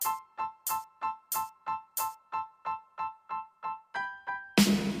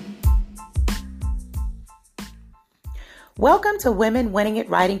Welcome to Women Winning at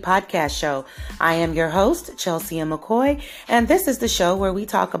Writing podcast show. I am your host, Chelsea McCoy, and this is the show where we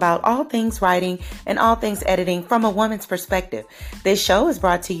talk about all things writing and all things editing from a woman's perspective. This show is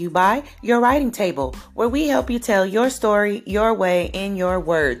brought to you by Your Writing Table, where we help you tell your story your way in your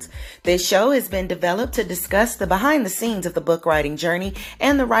words. This show has been developed to discuss the behind the scenes of the book writing journey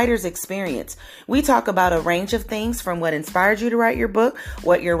and the writer's experience. We talk about a range of things from what inspired you to write your book,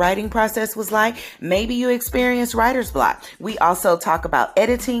 what your writing process was like, maybe you experienced writer's block. We also talk about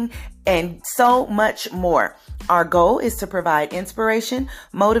editing and so much more. Our goal is to provide inspiration,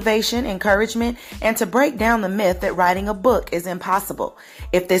 motivation, encouragement, and to break down the myth that writing a book is impossible.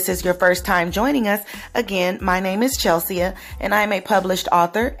 If this is your first time joining us, again, my name is Chelsea, and I am a published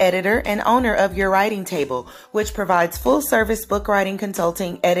author, editor, and owner of Your Writing Table, which provides full-service book writing,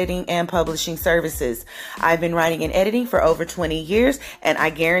 consulting, editing, and publishing services. I've been writing and editing for over 20 years, and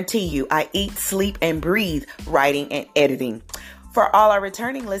I guarantee you, I eat, sleep, and breathe writing and editing. For all our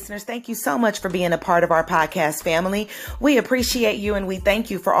returning listeners, thank you so much for being a part of our podcast family. We appreciate you and we thank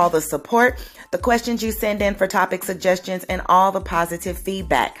you for all the support, the questions you send in for topic suggestions, and all the positive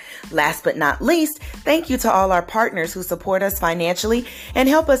feedback. Last but not least, thank you to all our partners who support us financially and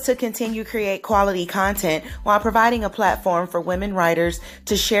help us to continue create quality content while providing a platform for women writers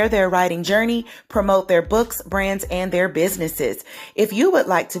to share their writing journey, promote their books, brands, and their businesses. If you would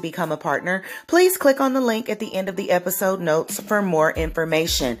like to become a partner, please click on the link at the end of the episode notes for more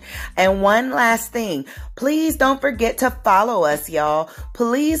information. And one last thing, please don't forget to follow us, y'all.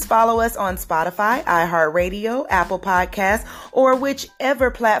 Please follow us on Spotify, iHeartRadio, Apple Podcasts, or whichever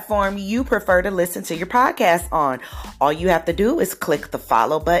platform you prefer to listen to your podcast on. All you have to do is click the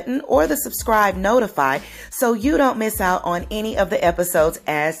follow button or the subscribe notify so you don't miss out on any of the episodes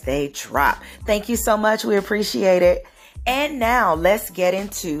as they drop. Thank you so much. We appreciate it. And now let's get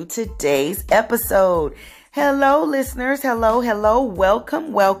into today's episode. Hello, listeners. Hello.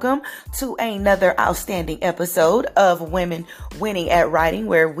 Welcome to another outstanding episode of Women Winning at Writing,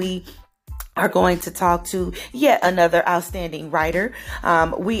 where we are going to talk to yet another outstanding writer.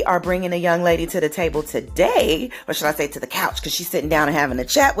 We are bringing a young lady to the table today, or should I say to the couch, because she's sitting down and having a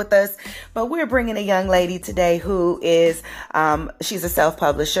chat with us. But we're bringing a young lady today who is, she's a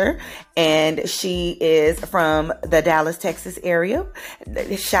self-publisher, and she is from the Dallas, Texas area.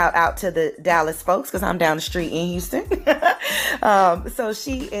 Shout out to the Dallas folks, because I'm down the street in Houston. So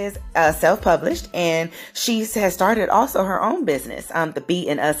she is self-published, and she has started also her own business, the B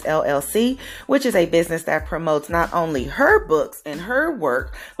and Us LLC, which is a business that promotes not only her books and her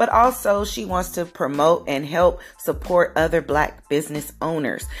work, but also she wants to promote and help support other Black business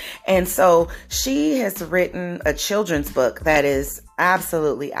owners. And so she has written a children's book that is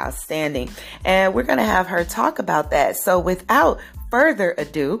absolutely outstanding. And we're going to have her talk about that. So without further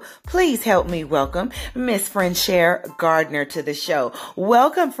ado, please help me welcome Miss Frenchaire Gardner to the show.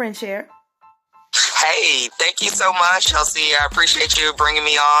 Welcome, Frenchaire. Hey, thank you so much, Chelsea. I appreciate you bringing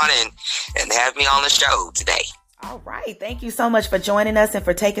me on and have me on the show today. All right. Thank you so much for joining us and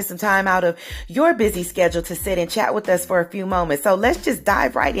for taking some time out of your busy schedule to sit and chat with us for a few moments. So let's just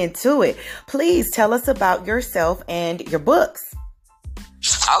dive right into it. Please tell us about yourself and your books.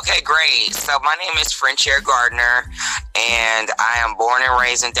 Okay, great. So my name is Frenchaire Gardner, and I am born and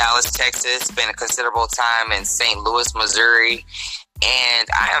raised in Dallas, Texas. Spent a considerable time in St. Louis, Missouri. And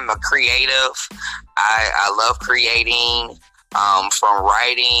I am a creative. I love creating, from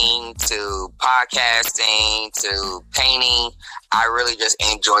writing to podcasting to painting. I really just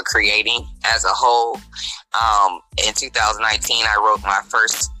enjoy creating as a whole. In 2019, I wrote my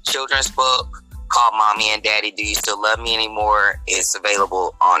first children's book called Mommy and Daddy, Do You Still Love Me Anymore? It's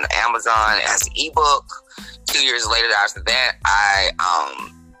available on Amazon as an ebook. 2 years later after that, I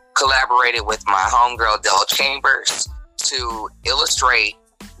collaborated with my homegirl, Dell Chambers, to illustrate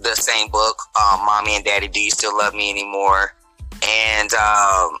the same book, Mommy and Daddy, Do You Still Love Me Anymore? And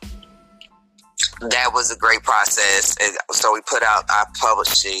that was a great process. And so I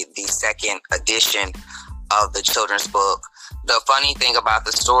published the second edition of the children's book. The funny thing about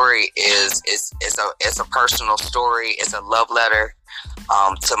the story is it's a personal story. It's a love letter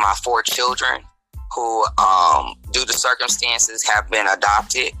to my 4 children who, due to circumstances, have been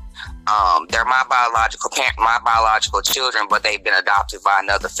adopted. They're my biological children, but they've been adopted by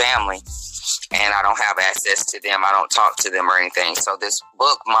another family, and I don't have access to them. I don't talk to them or anything. So this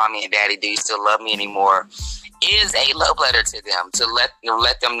book, Mommy and Daddy, Do You Still Love Me Anymore, is a love letter to them, to let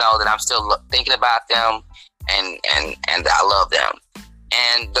them know that I'm still thinking about them and I love them.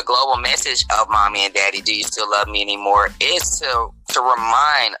 And the global message of Mommy and Daddy, Do You Still Love Me Anymore, is to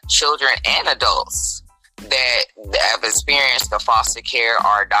remind children and adults that have experienced the foster care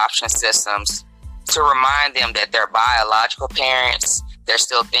or adoption systems to remind them that their biological parents, they're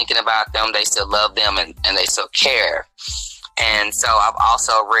still thinking about them, they still love them, and they still care. And so I've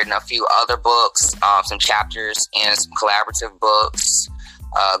also written a few other books, some chapters in some collaborative books,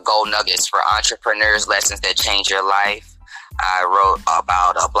 Gold Nuggets for Entrepreneurs, Lessons That Change Your Life. I wrote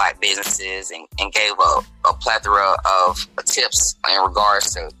about Black businesses and gave a plethora of tips in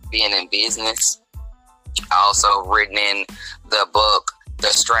regards to being in business. I also written in the book, The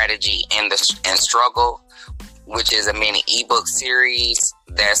Strategy and Struggle, which is a mini ebook series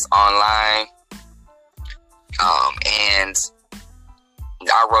that's online. And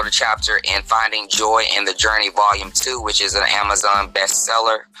I wrote a chapter in Finding Joy in the Journey, Volume 2, which is an Amazon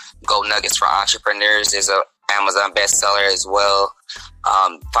bestseller. Gold Nuggets for Entrepreneurs is an Amazon bestseller as well.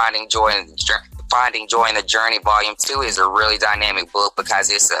 Finding Joy in the Journey, Volume 2 is a really dynamic book because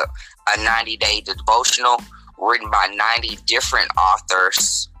it's a 90-day devotional written by 90 different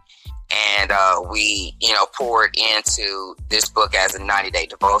authors. And we, poured into this book as a 90-day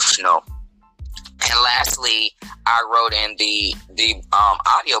devotional. And lastly, I wrote in the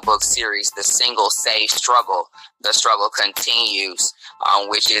audiobook series, The Single Save Struggle. The Struggle Continues,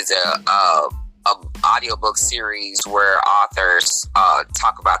 which is a audiobook series where authors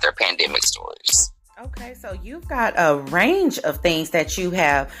talk about their pandemic stories. Okay, so you've got a range of things that you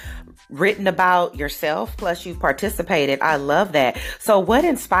have written about yourself, plus you've participated. I love that. So what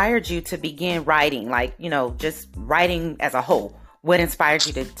inspired you to begin writing? Like, just writing as a whole. What inspired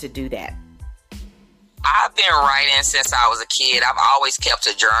you to do that? I've been writing since I was a kid. I've always kept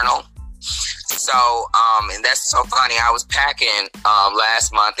a journal. So, and that's so funny. I was packing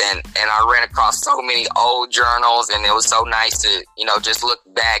last month and I ran across so many old journals, and it was so nice to, just look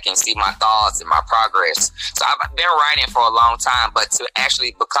back and see my thoughts and my progress. So I've been writing for a long time, but to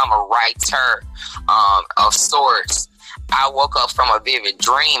actually become a writer of sorts, I woke up from a vivid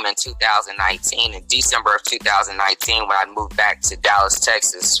dream in 2019, in December of 2019, when I moved back to Dallas,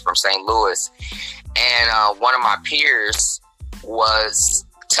 Texas from St. Louis. And one of my peers was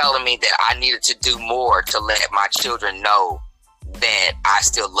telling me that I needed to do more to let my children know that I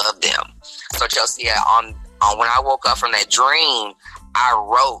still love them. So Chelsea, on when I woke up from that dream, I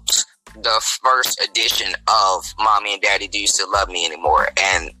wrote the first edition of Mommy and Daddy Do You Still Love Me Anymore?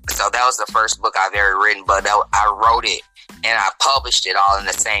 And so that was the first book I've ever written, but I wrote it and I published it all in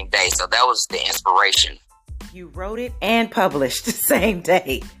the same day. So that was the inspiration. You wrote it and published the same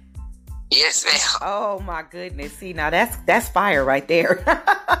day. Yes, ma'am. Oh my goodness. See, now that's fire right there.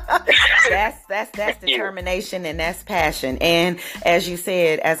 that's determination and that's passion. And as you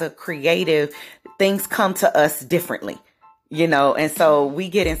said, as a creative, things come to us differently, and so we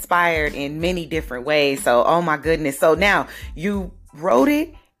get inspired in many different ways. So, oh my goodness. So now you wrote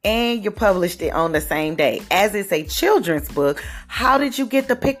it and you published it on the same day. As it's a children's book, how did you get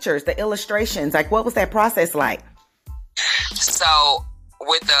the pictures, the illustrations? Like, what was that process like? So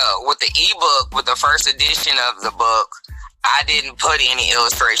with the ebook, with the first edition of the book, I didn't put any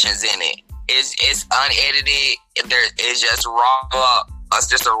illustrations in it. It's unedited. It's just raw. It's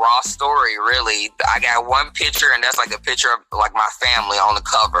just a raw story, really. I got one picture, and that's like a picture of like my family on the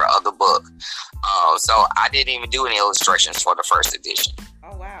cover of the book. So I didn't even do any illustrations for the first edition.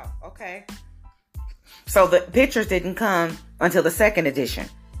 Oh wow! Okay. So the pictures didn't come until the second edition.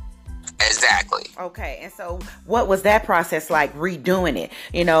 Exactly. Okay. And so what was that process like, redoing it?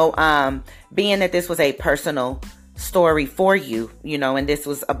 Being that this was a personal story for you, and this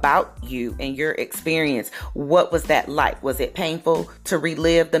was about you and your experience, what was that like? Was it painful to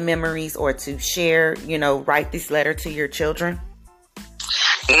relive the memories or to share, write this letter to your children?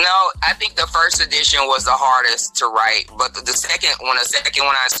 No, I think the first edition was the hardest to write, but when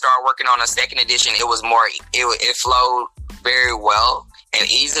I started working on the second edition, it was more, it flowed very well and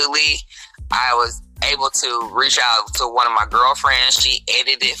easily. I was able to reach out to one of my girlfriends. She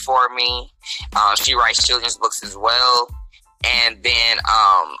edited it for me. She writes children's books as well. And then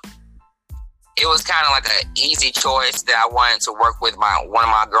it was kind of like an easy choice that I wanted to work with one of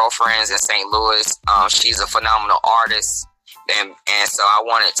my girlfriends in St. Louis. She's a phenomenal artist. And so I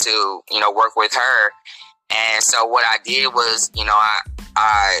wanted to, work with her. And so what I did was,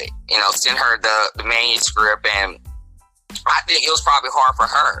 I sent her the manuscript, and I think it was probably hard for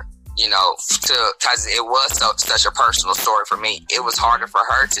her, because it was such a personal story for me. It was harder for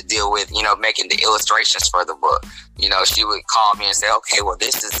her to deal with, making the illustrations for the book. She would call me and say, okay, well,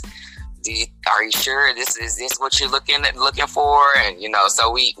 are you sure is this what you're looking for? And,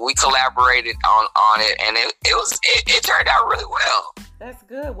 so we collaborated on it, and it turned out really well. That's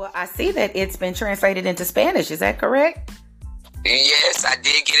good. Well, I see that it's been translated into Spanish. Is that correct? Yes, I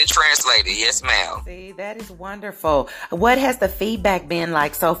did get it translated. Yes, ma'am. See, that is wonderful. What has the feedback been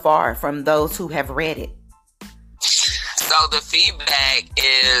like so far from those who have read it? So the feedback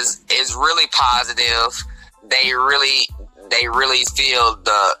is really positive. They really feel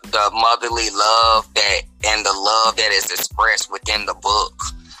the motherly love that and the love that is expressed within the book.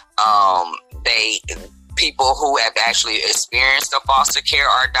 People who have actually experienced the foster care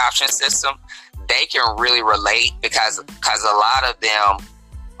or adoption system, they can really relate because a lot of them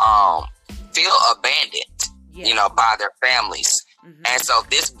feel abandoned, by their families. Mm-hmm. And so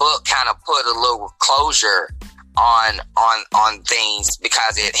this book kind of put a little closure on things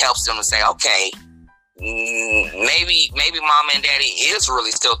because it helps them to say, okay, maybe mom and daddy is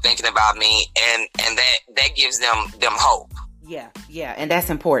really still thinking about me, and that gives them hope. Yeah, and that's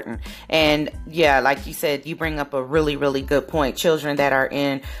important. And yeah, like you said, you bring up a really, really good point. Children that are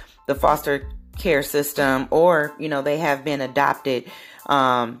in the foster care system or, they have been adopted,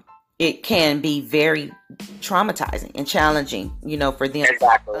 it can be very traumatizing and challenging, for them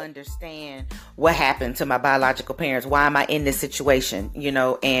to understand what happened to my biological parents. Why am I in this situation?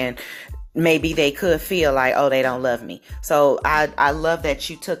 And maybe they could feel like, oh, they don't love me. So I love that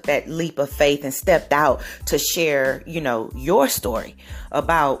you took that leap of faith and stepped out to share, your story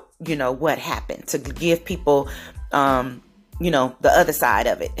about, what happened, to give people, the other side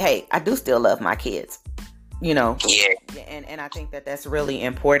of it. Hey, I do still love my kids, Yeah. And I think that that's really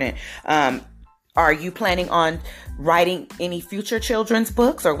important. Are you planning on writing any future children's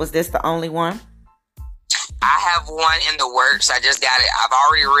books, or was this the only one? I have one in the works. I just got it. I've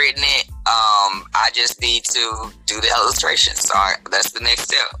already written it. I just need to do the illustration. So that's the next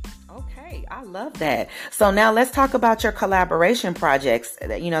step. Okay, I love that. So now let's talk about your collaboration projects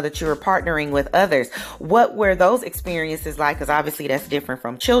that you were partnering with others. What were those experiences like? Because obviously that's different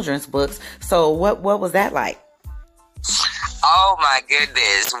from children's books. So what was that like? Oh my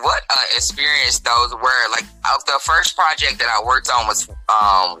goodness, what experience those were. Like the first project that I worked on was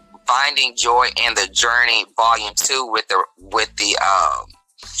Finding Joy in the Journey, Volume 2, with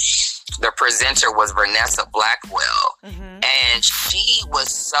the presenter was Vanessa Blackwell. Mm-hmm. And she was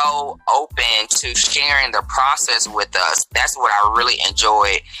so open to sharing the process with us. That's what I really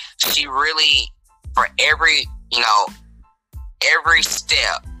enjoyed. She really, for every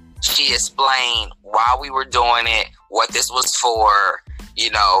step, she explained why we were doing it, what this was for. She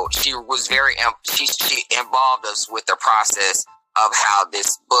was she involved us with the process of how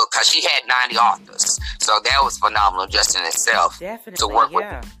this book, because she had 90 authors, so that was phenomenal just in itself. Definitely, to work with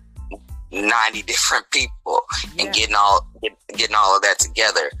 90 different people and getting all of that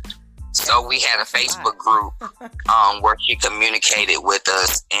together. So we had a Facebook group where she communicated with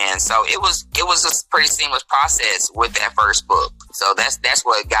us, and so it was a pretty seamless process with that first book. So that's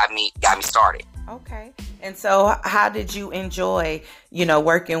what got me started. Okay, and so how did you enjoy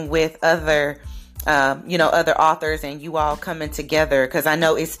working with other other authors and you all coming together? Because I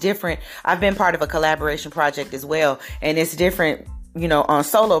know it's different. I've been part of a collaboration project as well, and it's different, on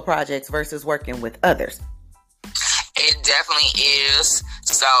solo projects versus working with others. It definitely is.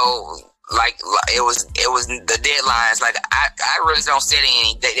 So, like, it was the deadlines. Like, I really don't set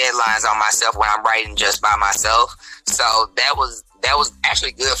any deadlines on myself when I'm writing just by myself. So that was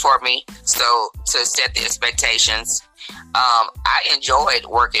actually good for me. So to set the expectations. I enjoyed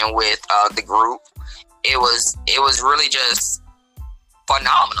working with the group. It was really just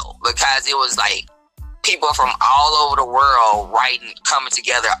phenomenal because it was like people from all over the world coming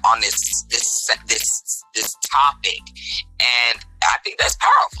together on this topic, and I think that's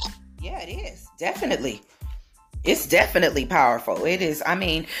powerful. Yeah, it is. Definitely. It's definitely powerful. It is. I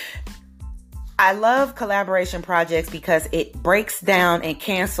mean, I love collaboration projects because it breaks down and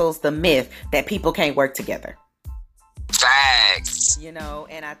cancels the myth that people can't work together. Facts.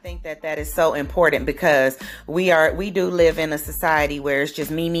 And I think that is so important because we do live in a society where it's just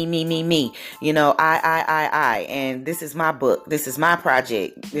me, I, and this is my book, this is my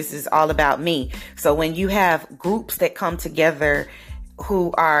project, this is all about me. So when you have groups that come together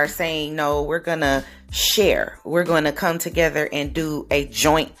who are saying, no, we're gonna share, we're gonna come together and do a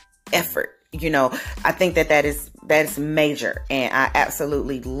joint effort, I think that's major. And I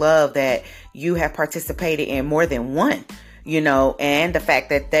absolutely love that you have participated in more than one, and the fact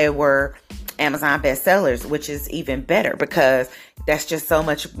that they were Amazon bestsellers, which is even better because that's just so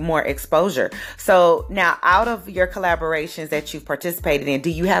much more exposure. So now, out of your collaborations that you've participated in, do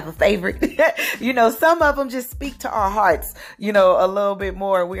you have a favorite? Some of them just speak to our hearts, a little bit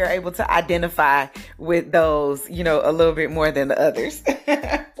more. We are able to identify with those, a little bit more than the others.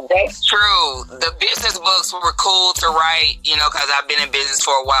 That's true. The business books were cool to write, because I've been in business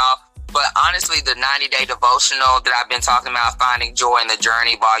for a while. But honestly, the 90-day devotional that I've been talking about, Finding Joy in the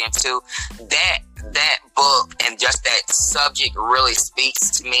Journey, Volume 2, that book and just that subject really speaks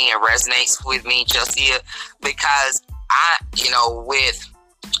to me and resonates with me, Chelsea, because I,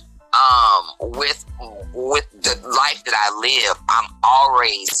 with the life that I live, I'm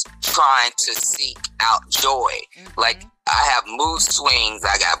always trying to seek out joy. Like, I have mood swings,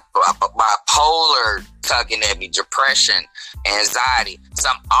 I got bipolar tugging at me, depression, anxiety. So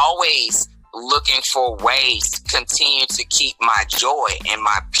I'm always looking for ways to continue to keep my joy and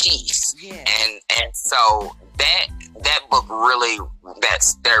my peace. Yeah. And so that book really, it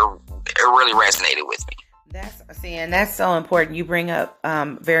really resonated with me. That's so important. You bring up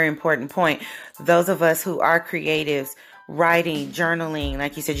very important point. Those of us who are creatives, writing, journaling,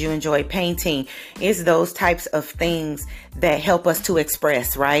 like you said, you enjoy painting, is those types of things that help us to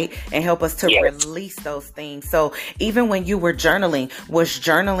express, right? And help us to release those things. So even when you were journaling, was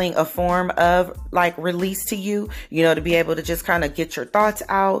journaling a form of like release to you, to be able to just kind of get your thoughts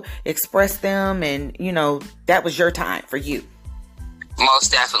out, express them, and, that was your time for you?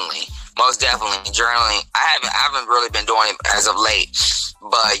 Most definitely. Journaling. I haven't really been doing it as of late,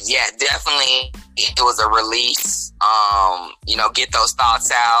 but yeah, definitely it was a release. Get those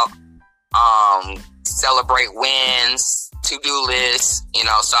thoughts out, celebrate wins, to-do lists,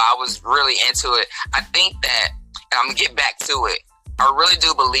 so I was really into it. I think that, and I'm gonna get back to it, I really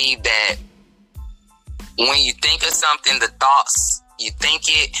do believe that when you think of something, the thoughts, you think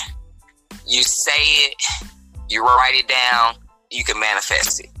it, you say it, you write it down, you can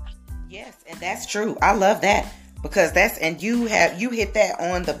manifest it. Yes, and that's true. I love that, because you hit that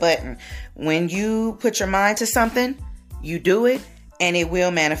on the button. When you put your mind to something, you do it, and it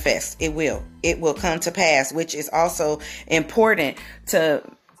will manifest. It will come to pass, which is also important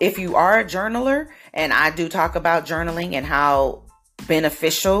if you are a journaler. And I do talk about journaling and how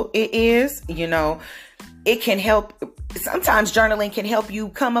beneficial it is. It can help. Sometimes journaling can help you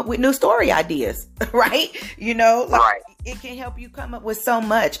come up with new story ideas, right? Right. It can help you come up with so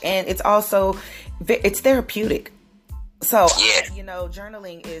much, and it's therapeutic. So,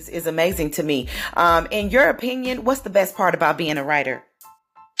 journaling is amazing to me. In your opinion, what's the best part about being a writer?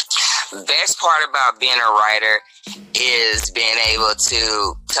 The best part about being a writer is being able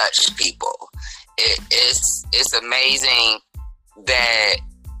to touch people. It's amazing that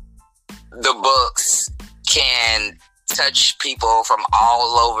the books can touch people from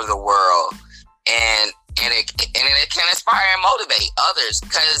all over the world, and it can inspire and motivate others,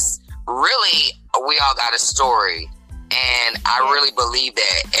 because really we all got a story, and I really believe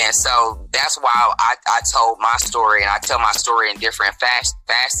that. And so that's why I told my story, and I tell my story in different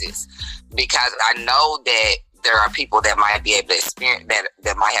facets, because I know that there are people that might be able to experience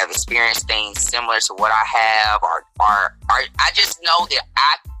that might have experienced things similar to what I have, or I just know that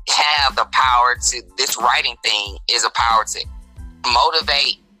I have the power to, this writing thing is a power to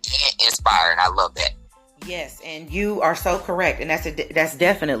motivate and inspire, and I love that. Yes, and you are so correct, and that's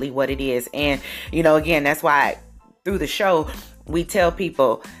definitely what it is. And again, that's why through the show we tell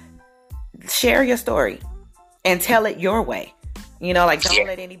people, share your story and tell it your way. Don't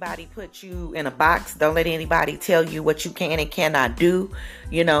let anybody put you in a box. Don't let anybody tell you what you can and cannot do.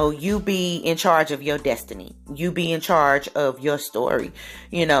 You be in charge of your destiny. You be in charge of your story,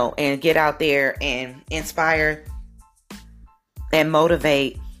 and get out there and inspire and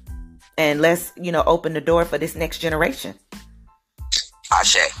motivate, and let's, open the door for this next generation.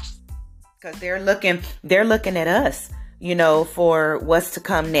 Ashe. Because they're looking at us, for what's to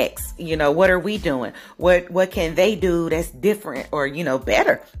come next. What are we doing? What can they do that's different or,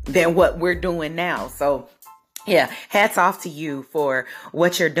 better than what we're doing now? So yeah, hats off to you for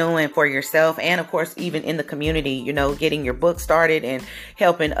what you're doing for yourself. And of course, even in the community, getting your book started and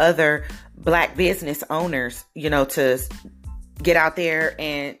helping other Black business owners, to get out there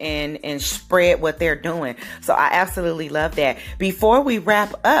and spread what they're doing. So I absolutely love that. Before we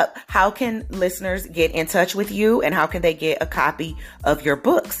wrap up, how can listeners get in touch with you, and how can they get a copy of your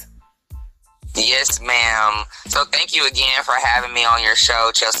books? Yes, ma'am. So thank you again for having me on your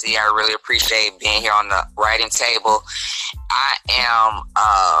show, Chelsea. I really appreciate being here on the writing table. I am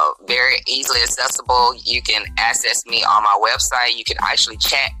very easily accessible. You can access me on my website. You can actually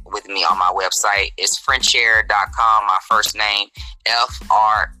chat with me on my website. It's Frenchaire.com. My first name,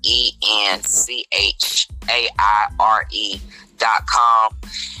 FRENCHAIRE.com.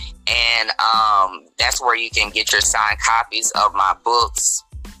 And that's where you can get your signed copies of my books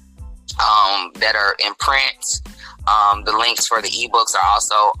that are in print. The links for the ebooks are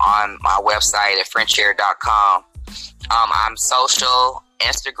also on my website at Frenchaire.com. I'm social,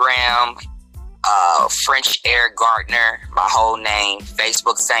 Instagram, Frenchaire Gardner, my whole name.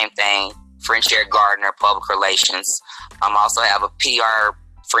 Facebook, same thing. Frenchaire Gardner, public relations. Also have a PR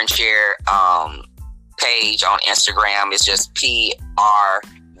Frenchaire page on Instagram. It's just PR,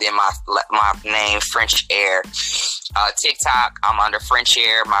 then my name, Frenchaire. TikTok, I'm under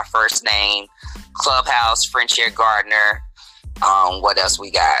Frenchaire, my first name. Clubhouse, Frenchaire Gardner. What else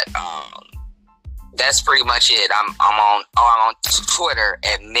we got? That's pretty much it. I'm on Twitter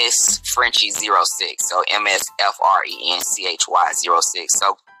at Miss Frenchie06. So MSFRENCHY06.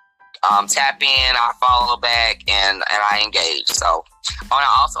 So tap in, I follow back, and I engage. So I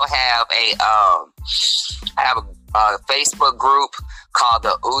also have a Facebook group called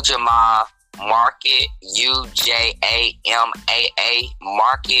the Ujamaa Market, UJAMAA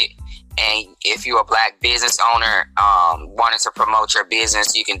Market. And if you're a Black business owner wanting to promote your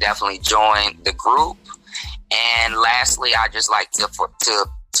business, you can definitely join the group. And lastly, I just like to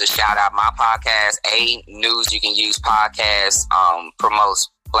shout out my podcast, A News You Can Use podcast, promotes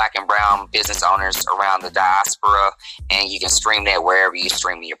Black and brown business owners around the diaspora, and you can stream that wherever you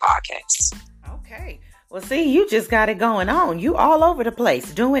stream your podcasts. Okay. Well, see, you just got it going on. You all over the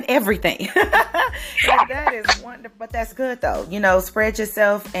place doing everything. And that is wonderful. But that's good, though. Spread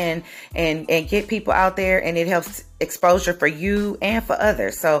yourself and get people out there, and it helps exposure for you and for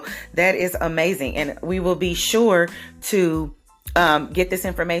others. So that is amazing. And we will be sure to get this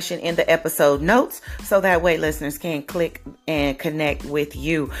information in the episode notes, so that way listeners can click and connect with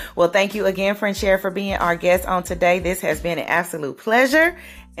you. Well, thank you again, Frenchaire, for being our guest on today. This has been an absolute pleasure.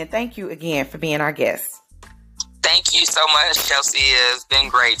 And thank you again for being our guest. Thank you so much, Chelsea. It's been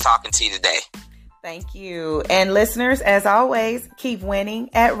great talking to you today. Thank you. And listeners, as always, keep winning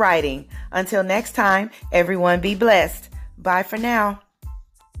at writing. Until next time, everyone be blessed. Bye for now.